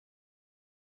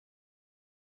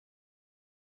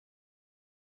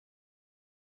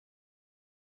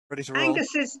Ready to roll?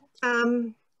 Angus is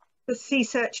the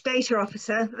Seasearch Data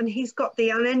Officer, and he's got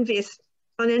the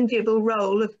unenviable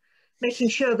role of making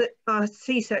sure that our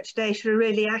Seasearch data are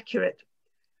really accurate.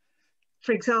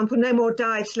 For example, no more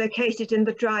dives located in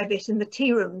the dry bit in the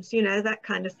tea rooms, you know, that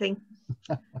kind of thing.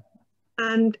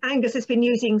 And Angus has been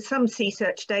using some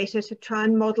Seasearch data to try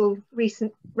and model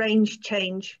recent range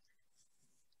change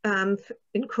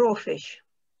in crawfish.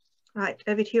 Right,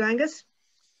 over to you, Angus.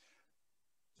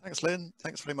 Thanks, Lynn.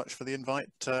 Thanks very much for the invite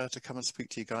to come and speak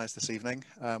to you guys this evening.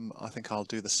 I think I'll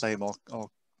do the same.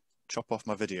 I'll chop off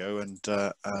my video and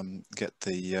get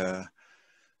the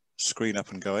screen up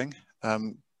and going.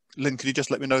 Lynn, could you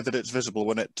just let me know that it's visible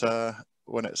when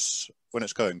it's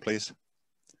going, please?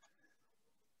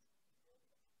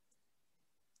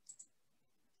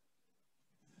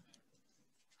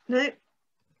 No.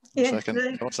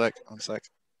 One sec.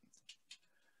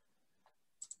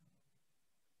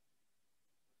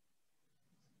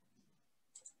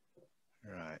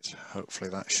 Right, hopefully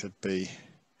that should be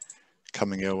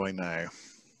coming your way now.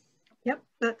 Yep,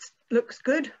 that looks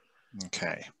good.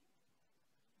 Okay.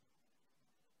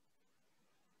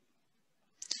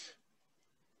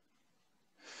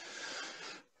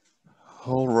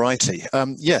 All righty.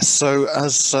 Yes, so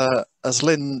as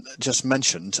Lynn just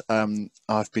mentioned,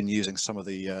 I've been using some of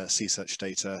the Seasearch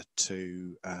data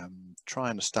to try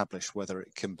and establish whether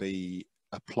it can be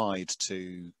applied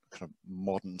to kind of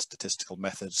modern statistical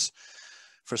methods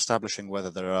for establishing whether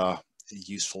there are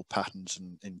useful patterns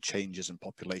in changes in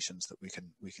populations that we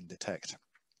can detect.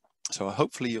 So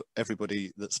hopefully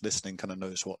everybody that's listening kind of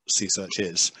knows what Seasearch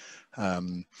is.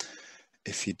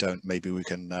 If you don't, maybe we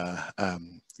can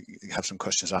have some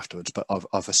questions afterwards, but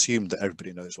I've assumed that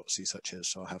everybody knows what Seasearch is,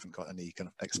 so I haven't got any kind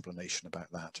of explanation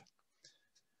about that.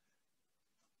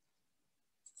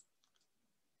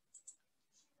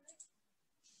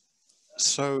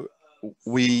 So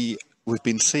we've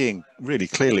been seeing really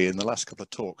clearly in the last couple of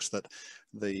talks that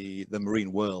the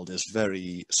marine world is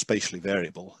very spatially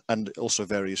variable, and it also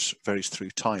varies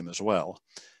through time as well,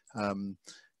 and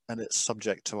it's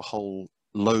subject to a whole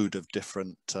load of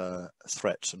different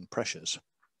threats and pressures.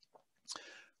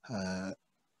 And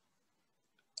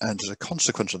as a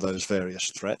consequence of those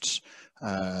various threats,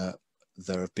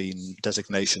 there have been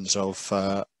designations of,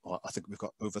 well, I think we've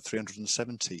got over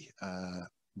 370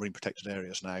 marine protected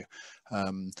areas now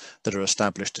that are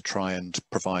established to try and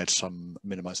provide some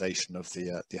minimization of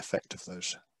the effect of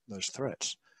those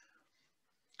threats.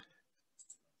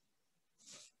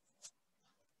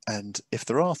 And if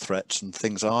there are threats and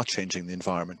things are changing the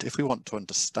environment, if we want to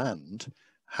understand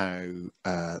how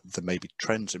there may be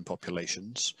trends in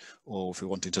populations, or if we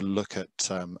wanted to look at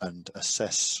and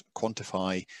assess,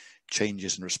 quantify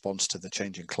changes in response to the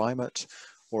changing climate,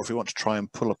 or if we want to try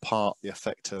and pull apart the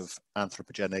effect of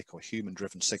anthropogenic or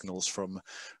human-driven signals from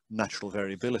natural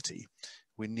variability,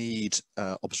 we need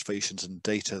observations and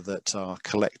data that are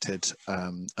collected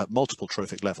at multiple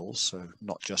trophic levels, so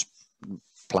not just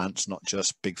plants, not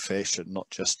just big fish, and not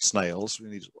just snails. We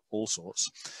need all sorts,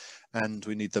 and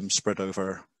we need them spread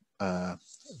over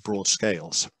broad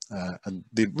scales. And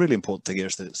the really important thing here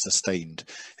is that it's sustained.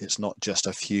 It's not just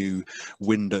a few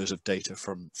windows of data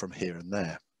from here and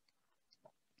there.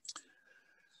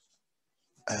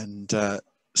 And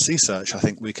Seasearch, I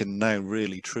think we can now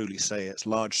really truly say it's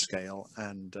large scale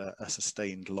and a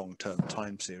sustained long-term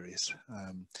time series.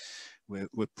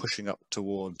 We're pushing up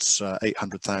towards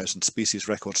 800,000 species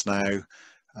records now.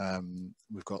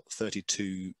 We've got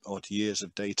 32 odd years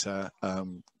of data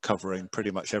covering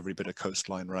pretty much every bit of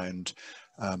coastline around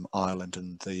Ireland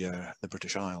and the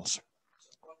British Isles.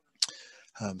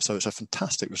 So it's a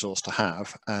fantastic resource to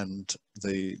have, and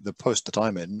the post that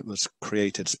I'm in was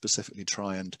created specifically to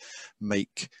try and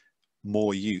make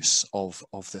more use of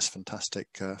this fantastic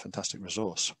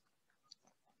resource.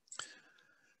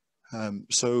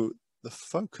 So the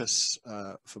focus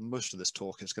for most of this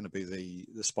talk is going to be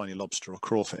the spiny lobster or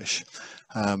crawfish,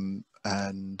 and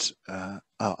I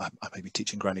may be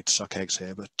teaching Granny to suck eggs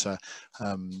here, but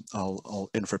I'll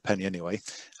in for a penny anyway.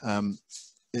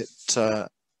 It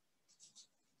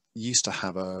used to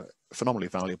have a phenomenally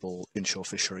valuable inshore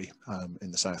fishery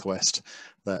in the southwest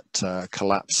that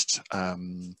collapsed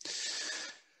 70s,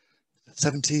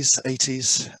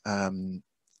 80s,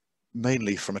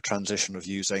 mainly from a transition of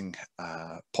using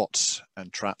pots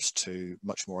and traps to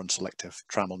much more unselective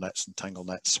trammel nets and tangle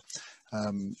nets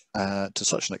to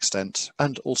such an extent,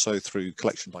 and also through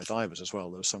collection by divers as well.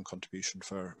 There was some contribution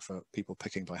for people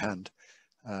picking by hand,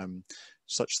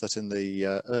 such that in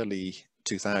the early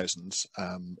 2000s,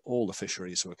 all the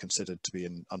fisheries were considered to be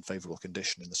in unfavourable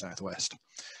condition in the southwest.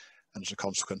 and as a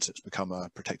consequence it's become a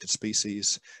protected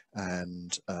species,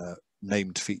 and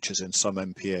named features in some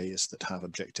MPAs that have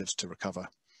objectives to recover.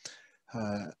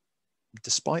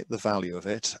 Despite the value of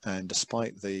it, and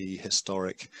despite the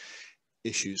historic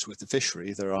issues with the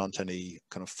fishery, there aren't any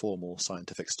kind of formal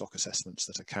scientific stock assessments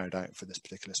that are carried out for this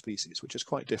particular species, which is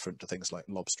quite different to things like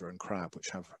lobster and crab, which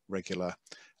have regular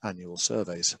annual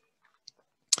surveys.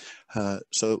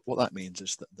 So what that means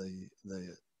is that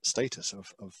the status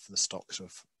of the stocks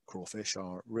of crawfish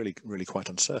are really quite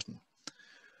uncertain.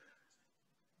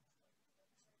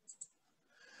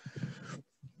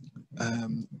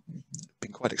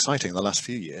 Been quite exciting the last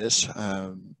few years,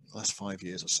 last 5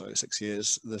 years or so, 6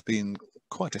 years. There's been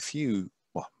quite a few,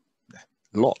 well,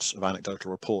 lots of anecdotal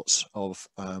reports of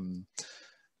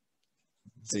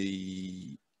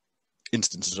the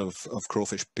instances of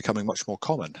crawfish becoming much more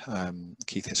common.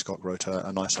 Keith Hiscock wrote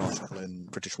a nice article in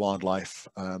British Wildlife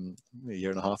a year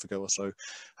and a half ago or so,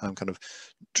 kind of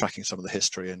tracking some of the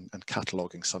history and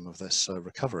cataloguing some of this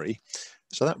recovery.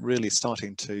 So that really is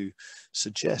starting to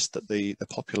suggest that the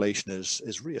population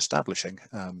is re-establishing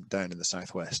down in the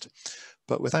southwest,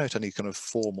 but without any kind of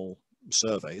formal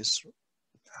surveys.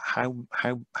 How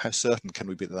certain can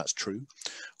we be that that's true?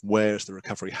 Where is the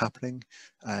recovery happening,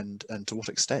 and to what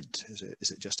extent?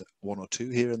 Is it just one or two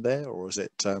here and there, or is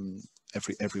it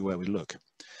everywhere we look?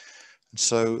 And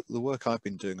so the work I've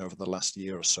been doing over the last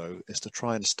year or so is to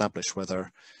try and establish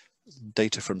whether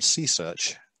data from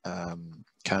Seasearch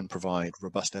can provide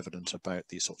robust evidence about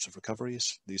these sorts of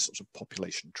recoveries, these sorts of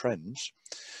population trends,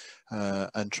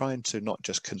 and trying to not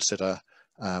just consider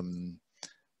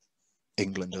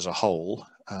England as a whole,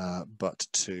 but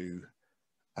to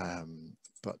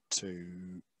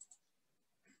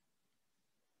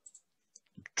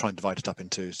try and divide it up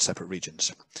into separate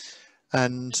regions.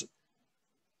 And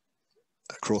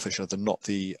crawfish are not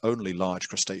the only large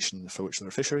crustacean for which there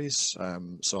are fisheries,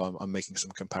 so I'm making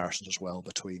some comparisons as well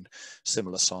between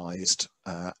similar sized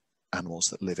animals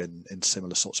that live in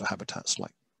similar sorts of habitats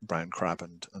like brown crab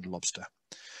and lobster.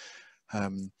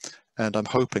 And I'm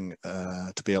hoping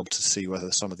to be able to see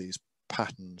whether some of these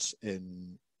patterns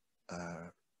in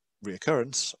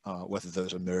reoccurrence, whether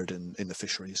those are mirrored in the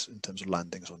fisheries in terms of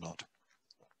landings or not.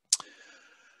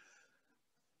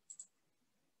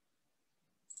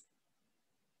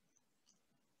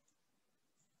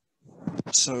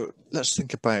 So let's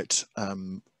think about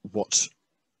what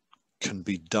can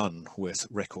be done with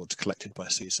records collected by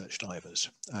Seasearch divers.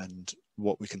 And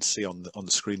what we can see on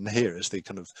the screen here is the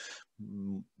kind of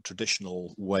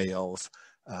traditional way of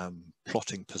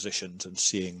plotting positions and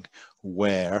seeing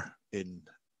where in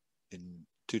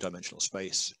two-dimensional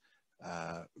space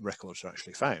records are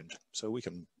actually found. So we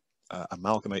can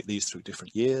amalgamate these through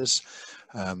different years.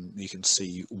 You can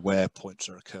see where points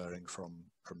are occurring from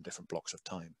different blocks of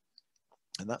time.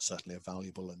 And that's certainly a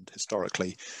valuable and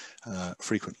historically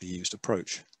frequently used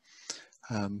approach.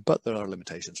 But there are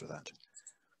limitations with that.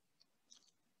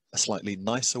 A slightly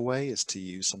nicer way is to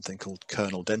use something called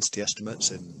kernel density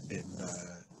estimates in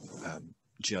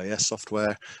GIS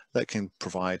software that can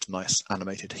provide nice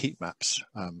animated heat maps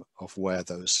of where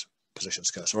those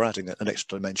positions go. So we're adding an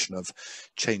extra dimension of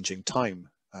changing time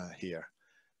here.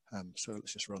 So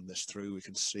let's just run this through. We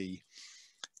can see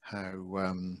how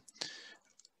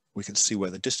we can see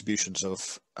where the distributions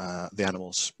of the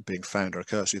animals being found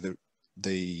occur. So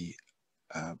the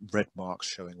red marks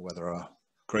showing where there are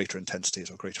greater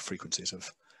intensities or greater frequencies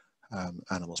of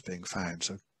animals being found.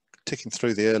 So ticking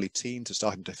through the early teens, we're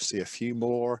starting to see a few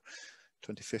more.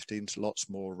 2015, lots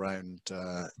more around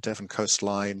Devon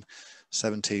coastline.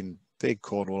 17, big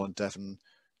Cornwall and Devon,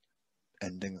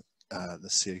 ending the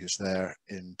series there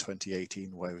in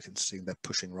 2018, where we can see they're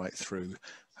pushing right through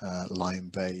Lyme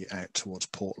Bay out towards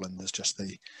Portland. There's just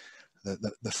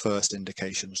the first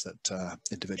indications that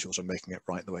individuals are making it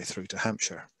right the way through to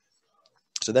Hampshire.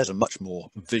 So there's a much more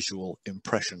visual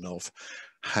impression of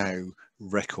how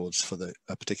records for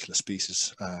a particular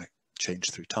species change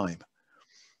through time.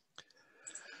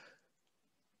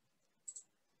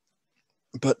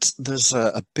 But there's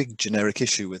a big generic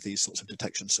issue with these sorts of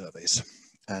detection surveys,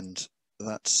 and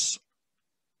that's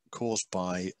caused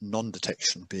by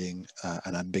non-detection being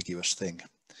an ambiguous thing.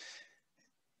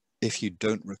 If you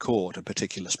don't record a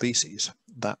particular species,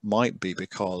 that might be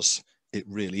because it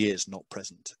really is not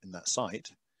present in that site,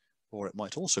 or it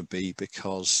might also be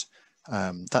because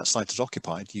that site is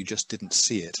occupied, you just didn't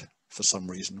see it for some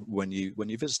reason when you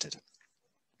visited.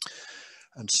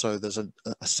 And so there's a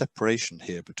separation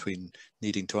here between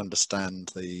needing to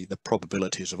understand the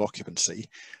probabilities of occupancy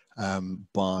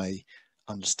by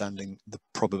understanding the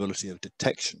probability of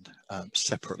detection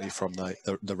separately from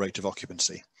the rate of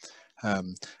occupancy.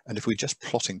 And if we're just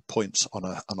plotting points on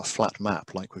a flat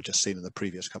map, like we've just seen in the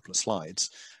previous couple of slides,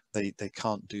 they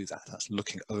can't do that. That's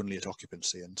looking only at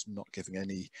occupancy and not giving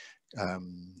any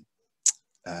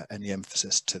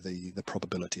emphasis to the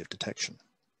probability of detection.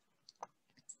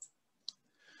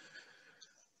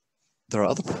 There are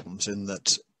other problems in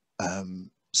that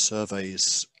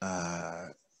surveys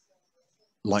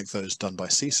like those done by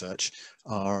Seasearch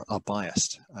are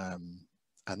biased,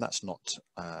 and that's not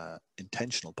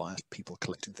intentional bias, people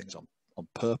collecting things on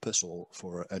purpose or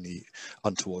for any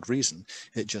untoward reason.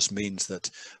 It just means that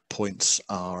points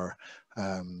are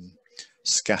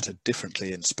scattered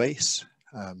differently in space.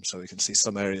 So we can see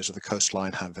some areas of the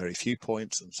coastline have very few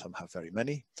points and some have very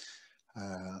many.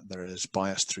 There is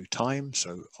bias through time.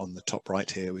 So on the top right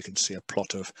here, we can see a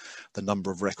plot of the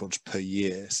number of records per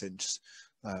year since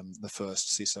the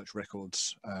first Seasearch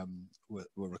records were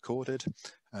recorded.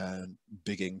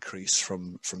 Big increase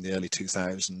from the early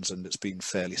 2000s, and it's been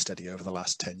fairly steady over the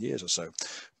last 10 years or so.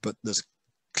 But there's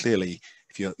clearly,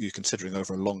 if you're considering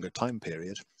over a longer time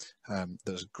period,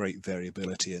 there's great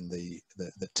variability in the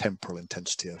temporal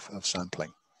intensity of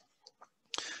sampling.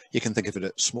 You can think of it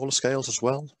at smaller scales as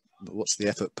well. What's the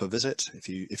effort per visit?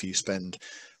 If you spend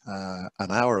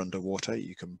an hour underwater,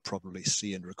 you can probably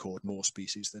see and record more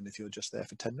species than if you're just there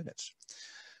for 10 minutes.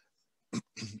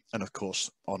 And of course,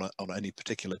 on any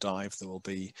particular dive, there will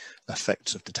be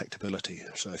effects of detectability.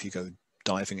 So if you go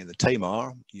diving in the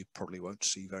Tamar, you probably won't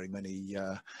see very many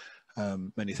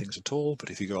things at all. But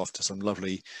if you go off to some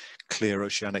lovely clear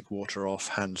oceanic water off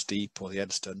Hands Deep or the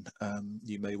Edston,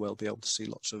 you may well be able to see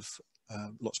lots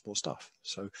more stuff.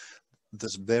 So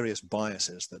there's various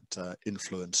biases that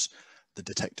influence the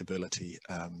detectability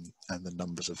and the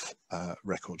numbers of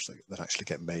records that actually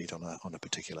get made on a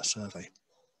particular survey.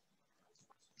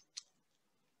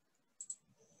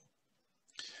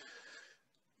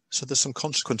 So there's some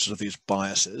consequences of these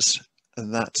biases,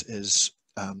 and that is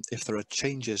if there are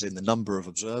changes in the number of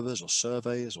observers or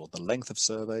surveys or the length of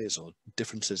surveys or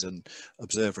differences in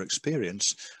observer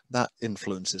experience, that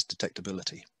influences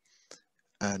detectability.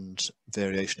 And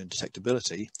variation in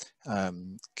detectability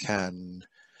can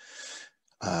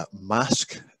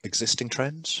mask existing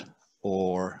trends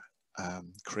or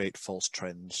create false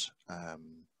trends that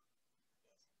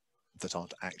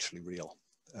aren't actually real.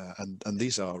 And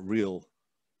these are real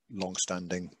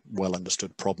long-standing,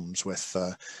 well-understood problems with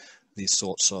these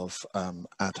sorts of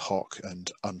ad hoc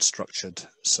and unstructured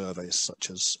surveys,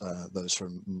 such as those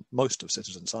from most of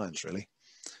citizen science, really.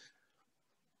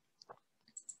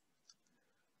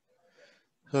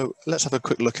 So let's have a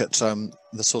quick look at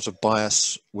the sort of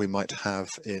bias we might have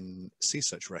in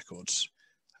Seasearch records.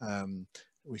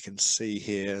 We can see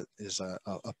here is a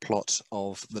plot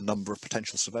of the number of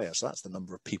potential surveyors. So that's the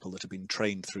number of people that have been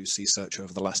trained through Seasearch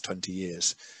over the last 20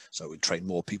 years. So we train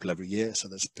more people every year, so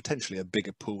there's potentially a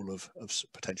bigger pool of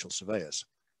potential surveyors.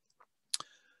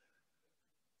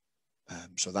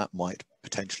 So that might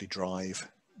potentially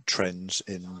drive trends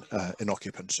in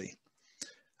occupancy.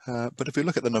 But if we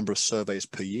look at the number of surveys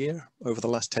per year over the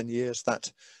last 10 years,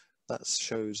 that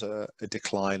shows a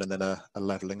decline and then a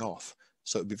leveling off.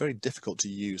 So it would be very difficult to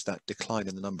use that decline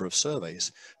in the number of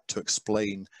surveys to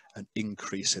explain an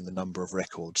increase in the number of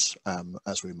records,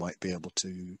 as we might be able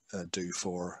to do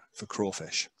for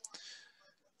crawfish.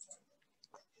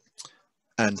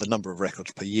 And the number of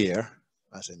records per year,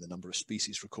 as in the number of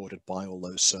species recorded by all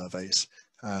those surveys,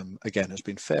 again, has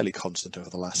been fairly constant over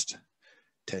the last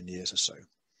 10 years or so.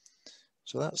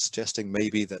 So that's suggesting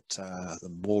maybe that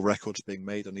the more records being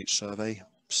made on each survey,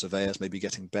 surveyors may be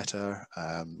getting better,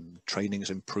 training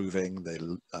is improving,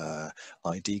 the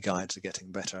ID guides are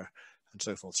getting better, and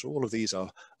so forth. So all of these are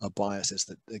biases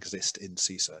that exist in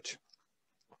Seasearch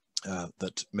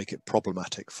that make it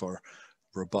problematic for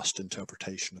robust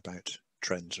interpretation about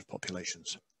trends of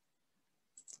populations.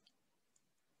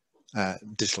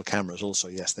 Digital cameras also,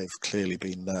 yes, they've clearly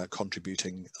been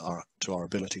contributing to our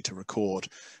ability to record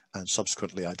and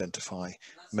subsequently identify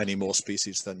many more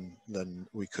species than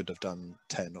we could have done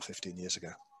 10 or 15 years ago.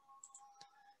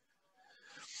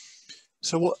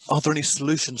 So are there any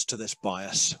solutions to this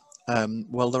bias?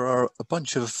 Well, there are a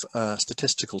bunch of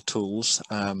statistical tools,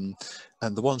 and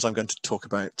the ones I'm going to talk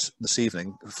about this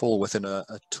evening fall within a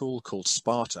tool called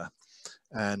Sparta.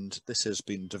 And this has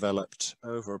been developed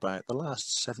over about the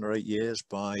last 7 or 8 years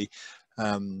by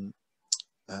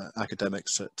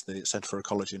academics at the Centre for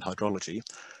Ecology and Hydrology.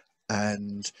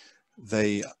 And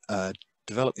they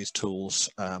develop these tools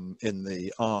in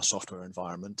the R software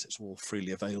environment. It's all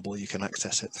freely available. You can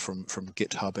access it from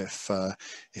GitHub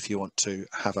if you want to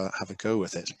have a go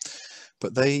with it.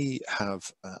 But they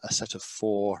have a set of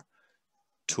 4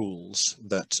 tools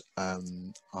that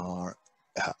are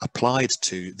applied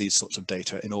to these sorts of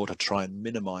data in order to try and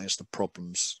minimize the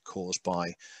problems caused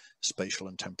by spatial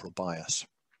and temporal bias.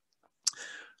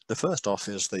 The first off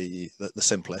is the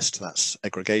simplest, that's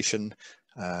aggregation.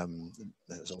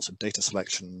 There's also data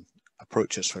selection,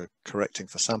 approaches for correcting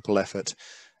for sample effort,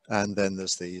 and then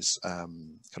there's these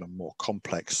kind of more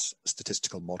complex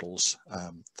statistical models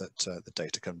that the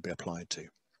data can be applied to.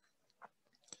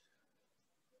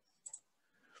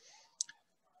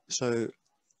 So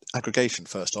aggregation,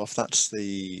 first off, that's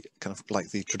the kind of like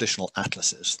the traditional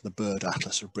atlases, the Bird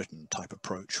Atlas of Britain type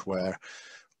approach, where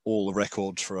all the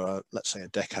records for let's say a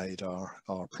decade are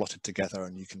plotted together,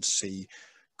 and you can see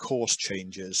course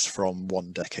changes from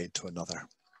one decade to another.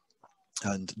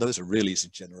 And those are really easy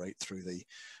to generate through the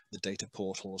data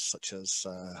portals such as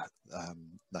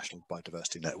National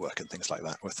Biodiversity Network and things like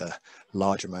that, with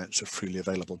large amounts of freely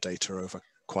available data over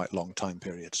quite long time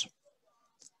periods.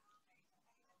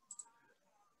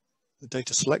 The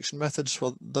data selection methods,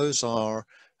 well, those are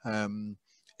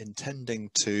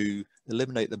intending to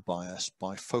eliminate the bias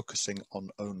by focusing on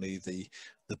only the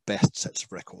best sets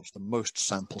of records, the most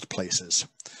sampled places.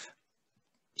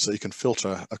 So you can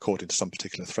filter according to some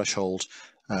particular threshold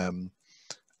and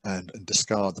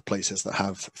discard the places that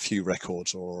have few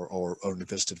records or only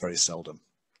visited very seldom.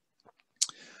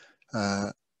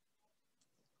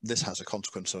 This has a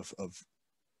consequence of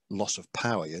loss of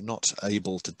power. You're not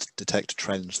able to detect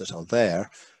trends that are there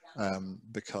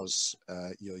because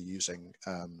you're using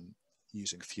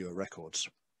fewer records,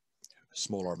 a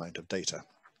smaller amount of data.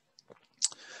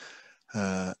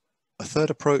 A third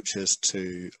approach is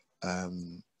to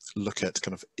look at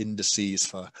kind of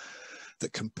indices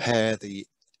that compare the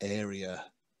area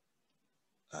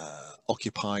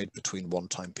occupied between one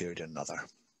time period and another.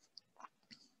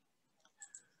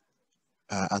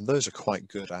 And those are quite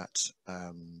good at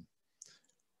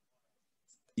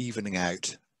evening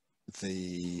out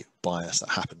the bias that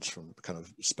happens from kind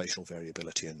of spatial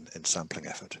variability in sampling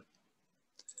effort.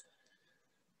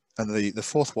 And the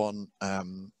fourth one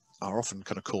are often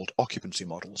kind of called occupancy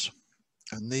models.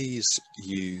 And these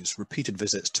use repeated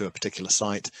visits to a particular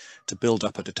site to build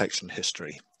up a detection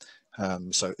history.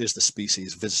 So is the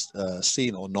species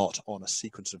seen or not on a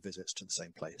sequence of visits to the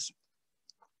same place?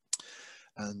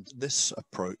 And this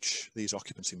approach, these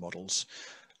occupancy models,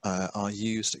 are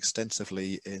used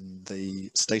extensively in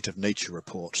the State of Nature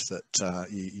report that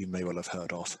you may well have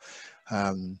heard of.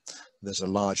 There's a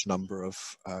large number of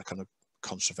kind of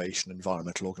conservation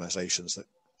environmental organizations that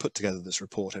put together this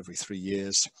report every 3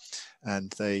 years,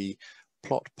 and they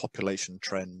plot population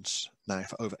trends now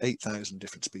for over 8,000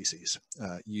 different species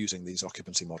using these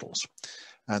occupancy models.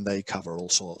 And they cover all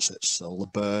sorts. It's all the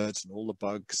birds and all the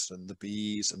bugs and the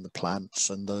bees and the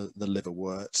plants and the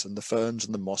liverworts and the ferns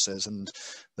and the mosses and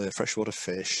the freshwater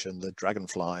fish and the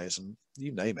dragonflies and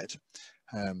you name it.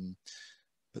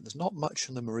 But there's not much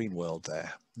in the marine world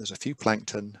there. There's a few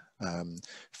plankton,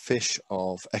 fish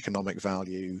of economic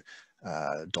value,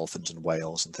 dolphins and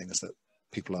whales and things that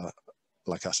people are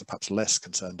like us are perhaps less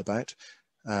concerned about.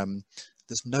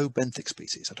 There's no benthic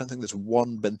species. I don't think there's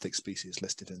one benthic species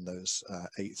listed in those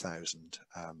 8,000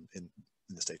 in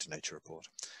the State of Nature report.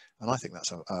 And I think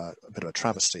that's a bit of a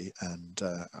travesty, and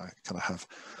I kind of have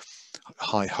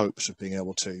high hopes of being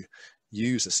able to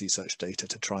use the Seasearch data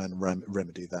to try and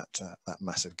remedy that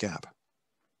massive gap.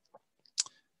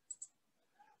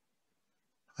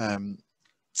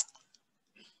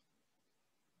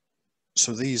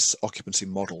 So these occupancy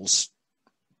models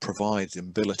provide the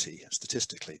ability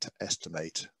statistically to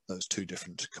estimate those two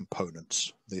different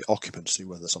components, the occupancy,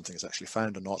 whether something is actually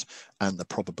found or not, and the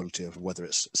probability of whether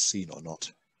it's seen or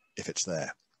not, if it's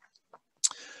there.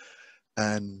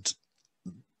 And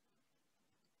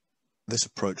this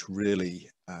approach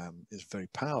really is very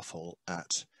powerful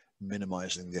at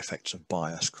minimizing the effects of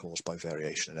bias caused by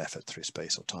variation in effort through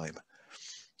space or time.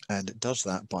 And it does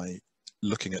that by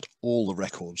looking at all the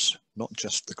records, not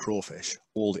just the crawfish,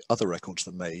 all the other records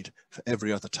that are made for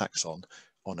every other taxon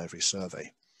on every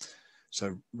survey.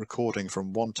 So recording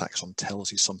from one taxon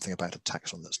tells you something about a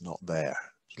taxon that's not there.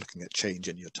 Looking at change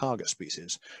in your target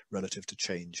species relative to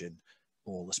change in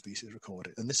all the species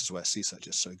recorded. And this is where Seasearch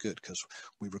is so good, because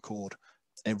we record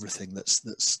everything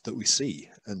that we see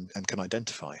and can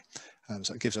identify.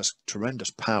 So it gives us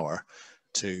tremendous power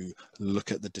to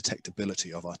look at the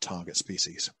detectability of our target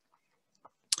species.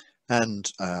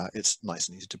 And it's nice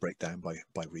and easy to break down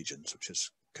by regions, which is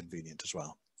convenient as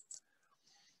well.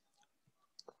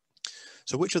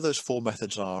 So which of those four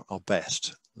methods are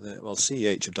best? Well,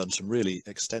 CEH have done some really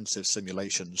extensive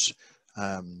simulations,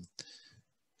 and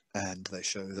they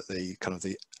show that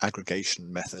the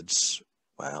aggregation methods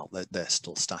well, they're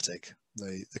still static.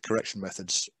 The correction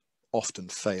methods often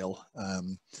fail.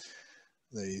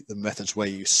 The methods where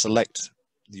you select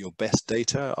your best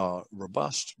data are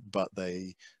robust, but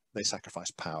they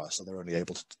sacrifice power, so they're only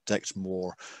able to detect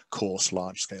more coarse,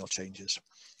 large-scale changes.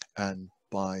 And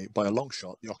by a long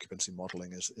shot, the occupancy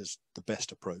modelling is the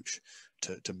best approach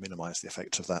to minimise the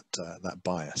effects of that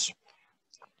bias,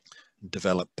 and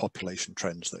develop population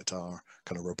trends that are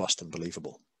kind of robust and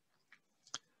believable.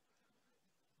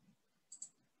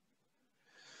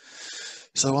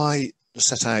 So I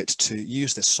set out to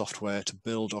use this software to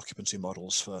build occupancy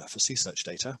models for Seasearch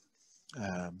data.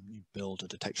 You build a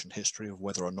detection history of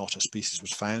whether or not a species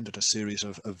was found at a series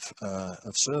of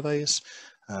surveys.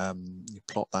 You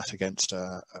plot that against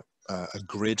a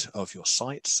grid of your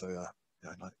site. So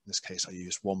in this case, I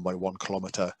used 1 by 1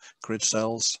 kilometre grid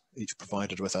cells, each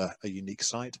provided with a unique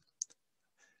site.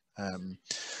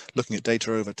 Looking at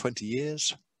data over 20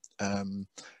 years,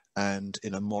 and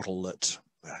in a model that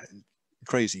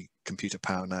crazy computer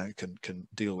power now can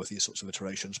deal with these sorts of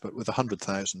iterations, but with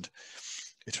 100,000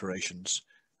 iterations,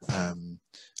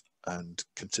 and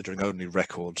considering only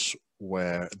records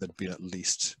where there'd been at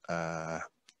least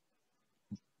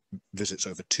visits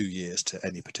over 2 years to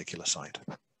any particular site,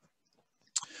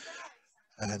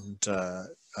 and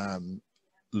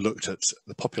looked at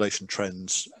the population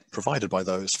trends provided by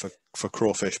those for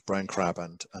crawfish, brown crab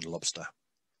and lobster.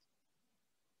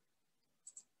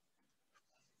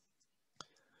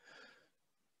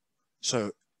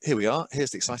 So here we are. Here's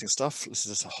the exciting stuff. This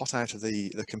is hot out of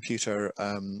the computer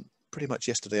pretty much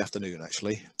yesterday afternoon,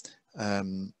 actually.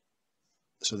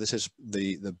 So this is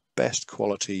the best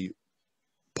quality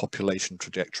population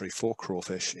trajectory for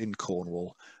crawfish in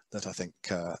Cornwall that I think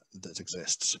that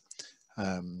exists.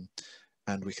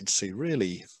 And we can see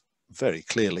really very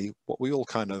clearly what we all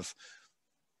kind of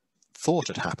thought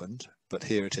had happened, but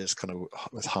here it is kind of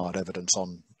with hard evidence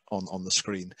on the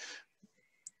screen.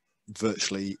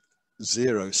 Virtually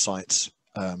 0 sites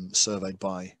surveyed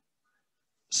by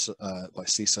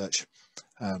Seasearch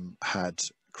had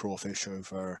crawfish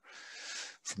over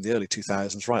from the early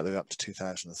 2000s right the way up to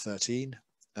 2013,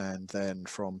 and then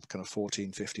from kind of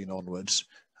 14, 15 onwards,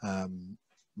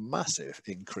 massive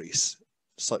increase,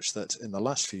 such that in the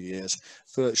last few years,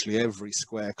 virtually every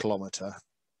square kilometre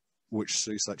which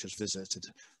Seasearch has visited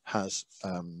has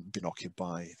been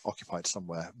occupied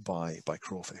somewhere by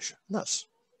crawfish. And that's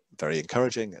very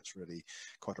encouraging. It's really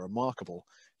quite a remarkable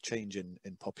change in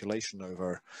population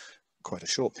over quite a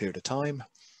short period of time.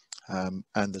 And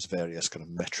there's various kind of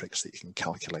metrics that you can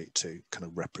calculate to kind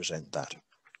of represent that.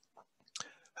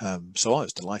 So I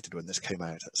was delighted when this came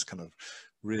out. It's kind of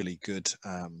really good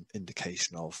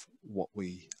indication of what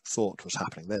we thought was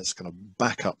happening. There's kind of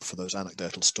backup for those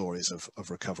anecdotal stories of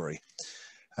recovery.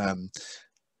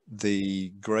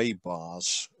 The grey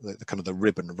bars, the kind of the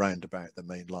ribbon round about the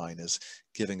main line, is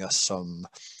giving us some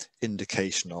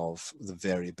indication of the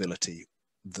variability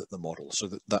that the model, so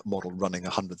that model running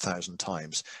 100,000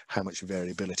 times, how much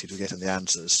variability do we get in the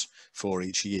answers for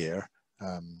each year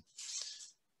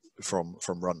from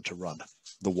run to run.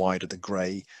 The wider the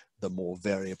grey, the more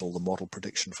variable the model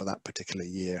prediction for that particular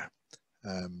year,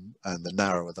 and the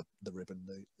narrower the ribbon,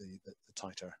 the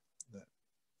tighter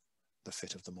the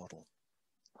fit of the model,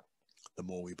 the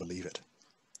more we believe it.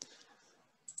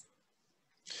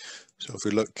 So if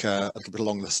we look a little bit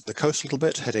along the coast a little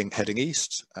bit, heading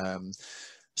east,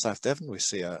 South Devon, we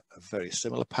see a very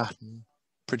similar pattern,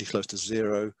 pretty close to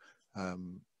 0,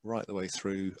 right the way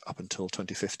through up until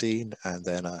 2015, and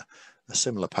then a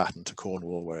similar pattern to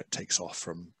Cornwall where it takes off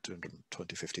from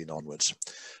 2015 onwards.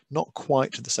 Not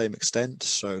quite to the same extent,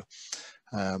 so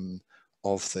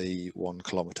of the 1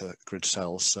 kilometre grid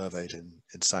cells surveyed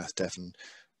in South Devon,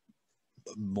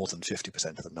 more than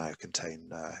 50% of them now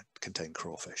contain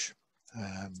crawfish.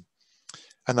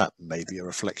 And that may be a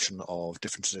reflection of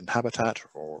differences in habitat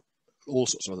or all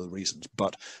sorts of other reasons,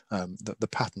 but the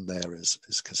pattern there is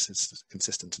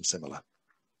consistent and similar.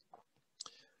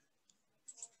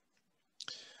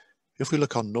 If we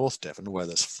look on North Devon, where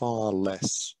there's far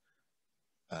less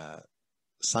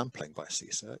sampling by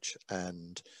Seasearch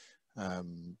and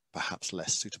perhaps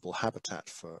less suitable habitat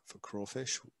for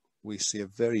crawfish, we see a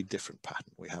very different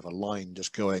pattern. We have a line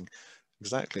just going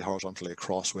exactly horizontally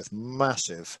across with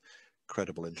massive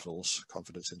credible intervals,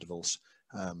 confidence intervals,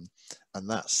 and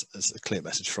that's a clear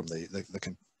message from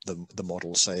the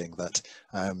model saying that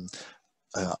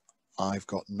I've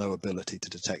got no ability to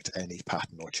detect any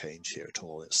pattern or change here at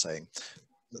all. It's saying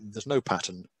there's no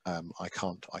pattern. I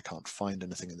can't find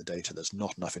anything in the data. There's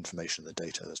not enough information in the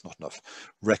data. There's not enough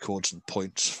records and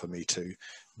points for me to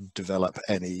develop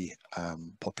any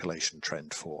population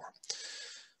trend for.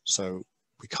 So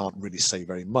we can't really say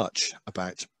very much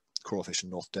about crawfish in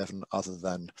North Devon other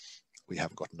than we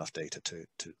haven't got enough data to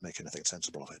make anything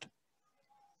sensible of it.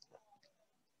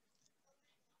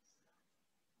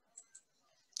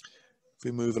 If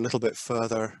we move a little bit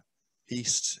further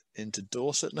east into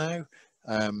Dorset now,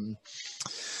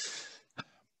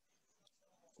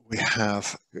 we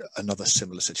have another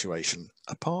similar situation,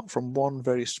 apart from one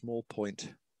very small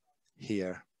point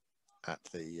here at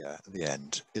the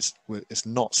end. It's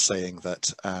not saying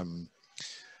that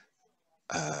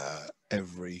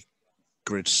every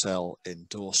grid cell in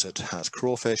Dorset has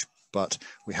crawfish, but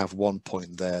we have one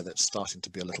point there that's starting to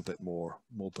be a little bit more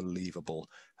believable,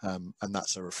 and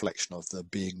that's a reflection of there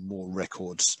being more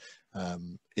records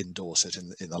in Dorset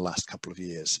in the last couple of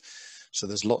years. So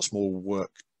there's lots more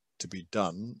work to be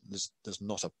done. There's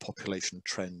not a population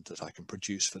trend that I can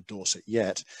produce for Dorset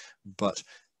yet, but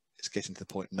it's getting to the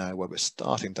point now where we're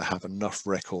starting to have enough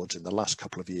records in the last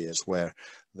couple of years where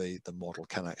the model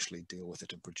can actually deal with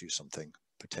it and produce something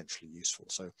potentially useful.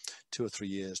 So 2 or 3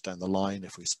 years down the line,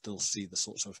 if we still see the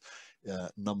sorts of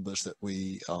numbers that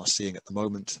we are seeing at the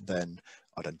moment, then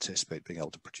I'd anticipate being able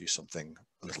to produce something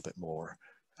a little bit more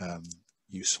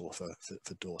useful for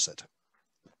Dorset.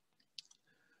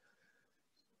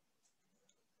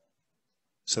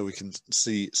 So we can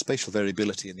see spatial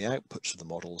variability in the outputs of the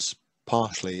models,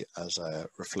 partly as a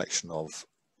reflection of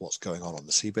what's going on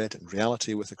the seabed in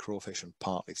reality with the crawfish, and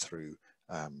partly through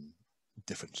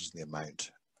differences in the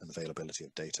amount and availability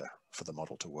of data for the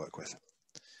model to work with.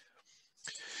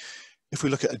 If we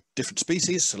look at a different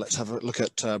species, so let's have a look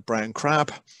at brown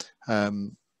crab.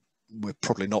 We're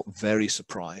probably not very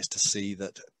surprised to see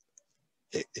that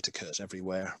it occurs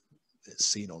everywhere. It's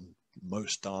seen on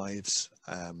most dives,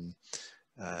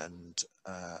 and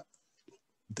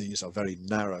these are very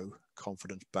narrow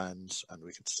confidence bands, and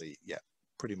we can see, yeah,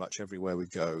 pretty much everywhere we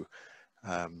go,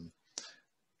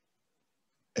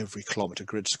 every kilometre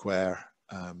grid square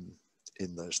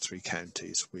in those 3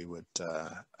 counties, we would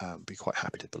be quite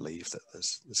happy to believe that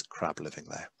there's crab living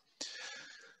there.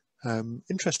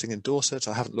 Interesting in Dorset,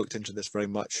 I haven't looked into this very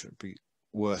much. It'd be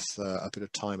worth a bit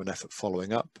of time and effort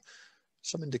following up.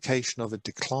 Some indication of a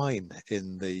decline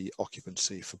in the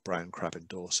occupancy for brown crab in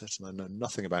Dorset, and I know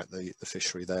nothing about the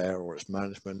fishery there or its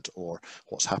management or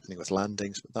what's happening with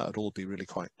landings, but that would all be really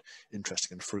quite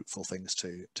interesting and fruitful things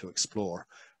to explore,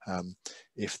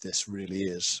 if this really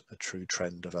is a true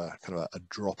trend of a kind of a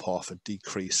drop off, a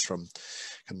decrease from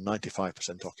kind of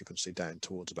 95% occupancy down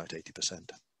towards about 80%.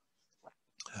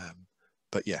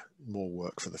 But yeah, more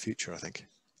work for the future, I think.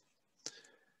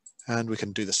 And we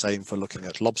can do the same for looking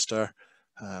at lobster.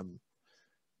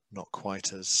 Not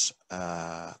quite as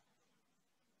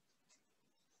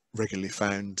regularly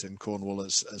found in Cornwall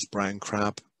as brown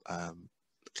crab.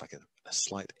 Looks like a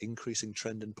slight increasing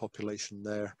trend in population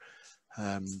there.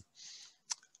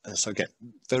 So again,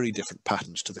 very different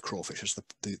patterns to the crawfish is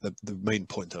the main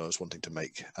point that I was wanting to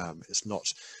make. It's not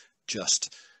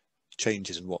just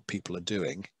changes in what people are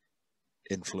doing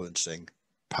influencing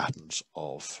patterns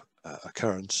of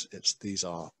occurrence. These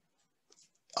are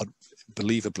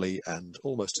believably and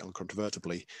almost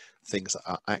uncontrovertibly things that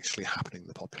are actually happening in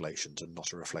the populations and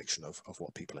not a reflection of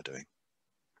what people are doing.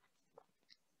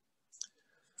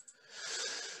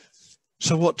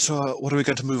 So what are we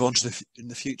going to move on to in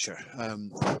the future?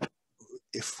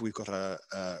 If we've got a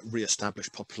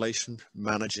re-established population,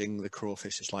 managing the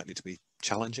crawfish is likely to be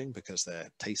challenging because they're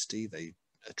tasty, they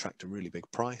attract a really big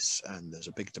price, and there's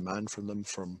a big demand from them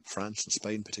from France and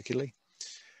Spain particularly.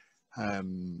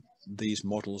 These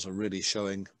models are really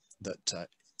showing that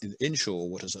in inshore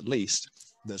waters at least,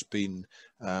 there's been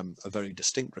a very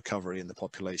distinct recovery in the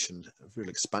population, a real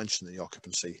expansion in the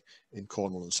occupancy in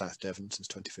Cornwall and South Devon since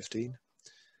 2015.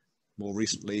 More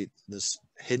recently, there's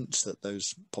hints that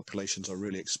those populations are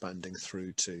really expanding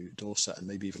through to Dorset and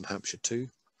maybe even Hampshire too.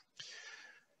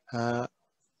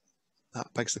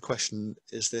 That begs the question,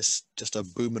 is this just a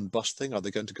boom and bust thing? Are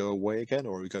they going to go away again,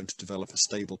 or are we going to develop a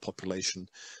stable population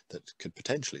that could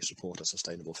potentially support a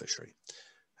sustainable fishery?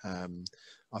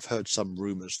 I've heard some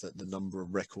rumours that the number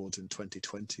of records in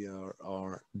 2020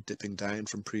 are dipping down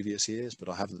from previous years, but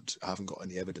I haven't got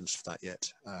any evidence for that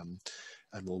yet.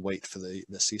 And we'll wait for the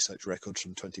Seasearch records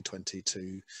from 2020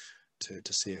 to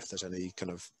see if there's any kind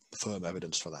of firm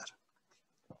evidence for that.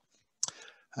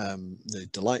 The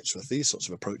delights with these sorts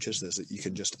of approaches is that you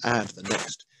can just add the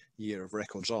next year of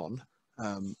records on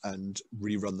and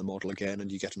rerun the model again,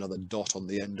 and you get another dot on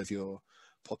the end of your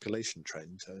population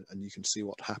trend, and you can see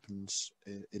what happens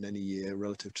in any year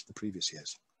relative to the previous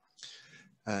years.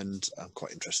 And I'm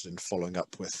quite interested in following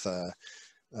up with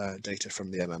data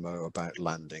from the MMO about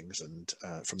landings and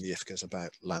from the IFCAs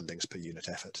about landings per unit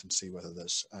effort, and see whether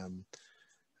there's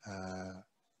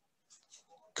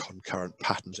concurrent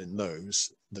patterns in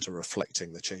those that are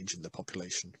reflecting the change in the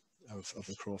population of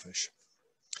the crawfish.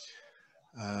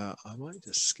 I might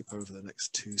just skip over the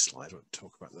next two slides. I won't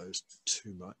talk about those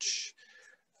too much.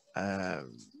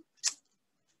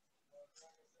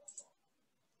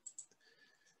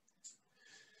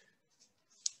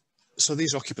 So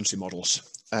these occupancy models,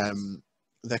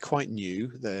 they're quite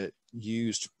new. They're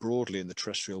used broadly in the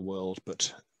terrestrial world,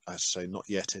 but as I say, not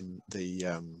yet in the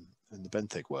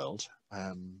benthic world.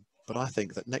 But I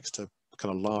think that next to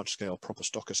kind of large-scale proper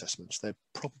stock assessments, they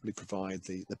probably provide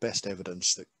the best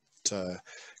evidence that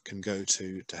can go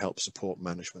to help support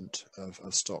management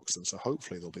of stocks. And so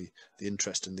hopefully there'll be the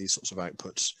interest in these sorts of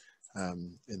outputs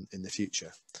in the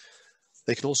future.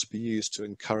 They can also be used to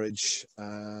encourage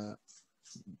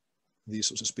these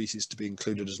sorts of species to be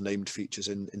included as named features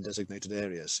in designated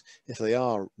areas. If they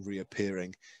are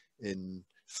reappearing in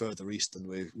further east than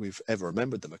we've ever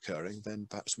remembered them occurring, then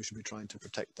perhaps we should be trying to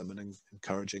protect them and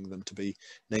encouraging them to be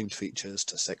named features,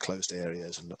 to set closed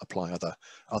areas and apply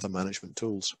other management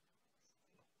tools.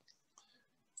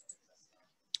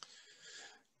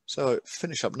 So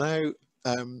finish up now.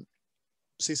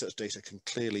 Seasearch data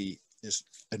is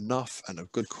enough and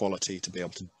of good quality to be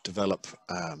able to develop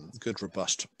good,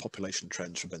 robust population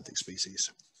trends for benthic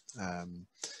species.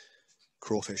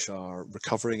 Crawfish are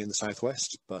recovering in the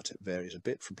southwest, but it varies a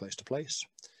bit from place to place.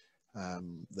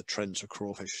 The trends for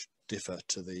crawfish differ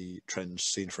to the trends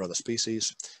seen for other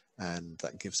species, and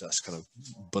that gives us kind of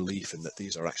belief in that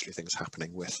these are actually things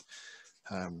happening with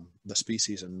the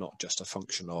species and not just a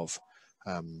function of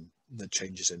the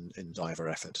changes in diver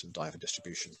effort and diver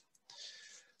distribution.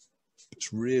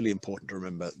 It's really important to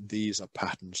remember these are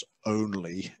patterns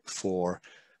only for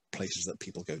places that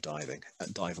people go diving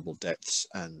at diveable depths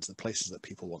and the places that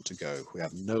people want to go. We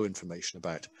have no information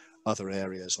about other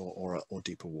areas or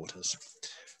deeper waters.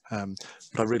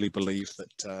 But I really believe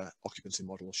that occupancy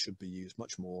models should be used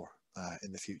much more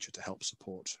in the future to help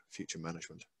support future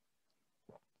management.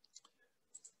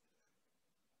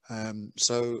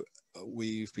 So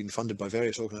we've been funded by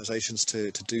various organisations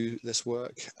to do this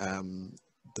work.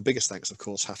 The biggest thanks, of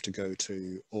course, have to go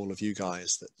to all of you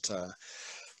guys that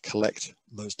collect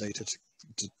those data,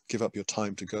 to give up your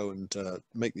time to go and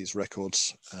make these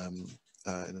records on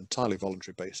an entirely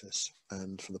voluntary basis,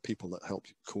 and for the people that help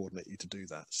coordinate you to do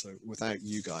that. So without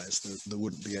you guys, there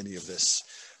wouldn't be any of this,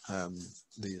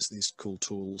 these cool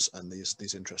tools and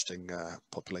these interesting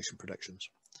population predictions.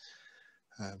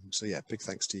 So yeah, big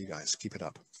thanks to you guys. Keep it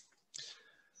up.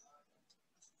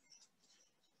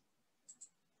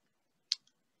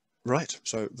 Right,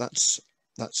 so that's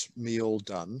me all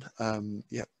done.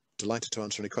 Yeah, delighted to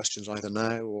answer any questions either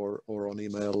now or on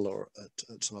email or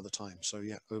at some other time. So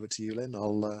yeah, over to you, Lynn.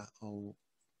 I'll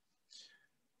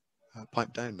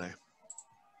pipe down now.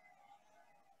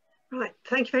 Right,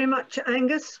 thank you very much,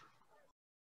 Angus.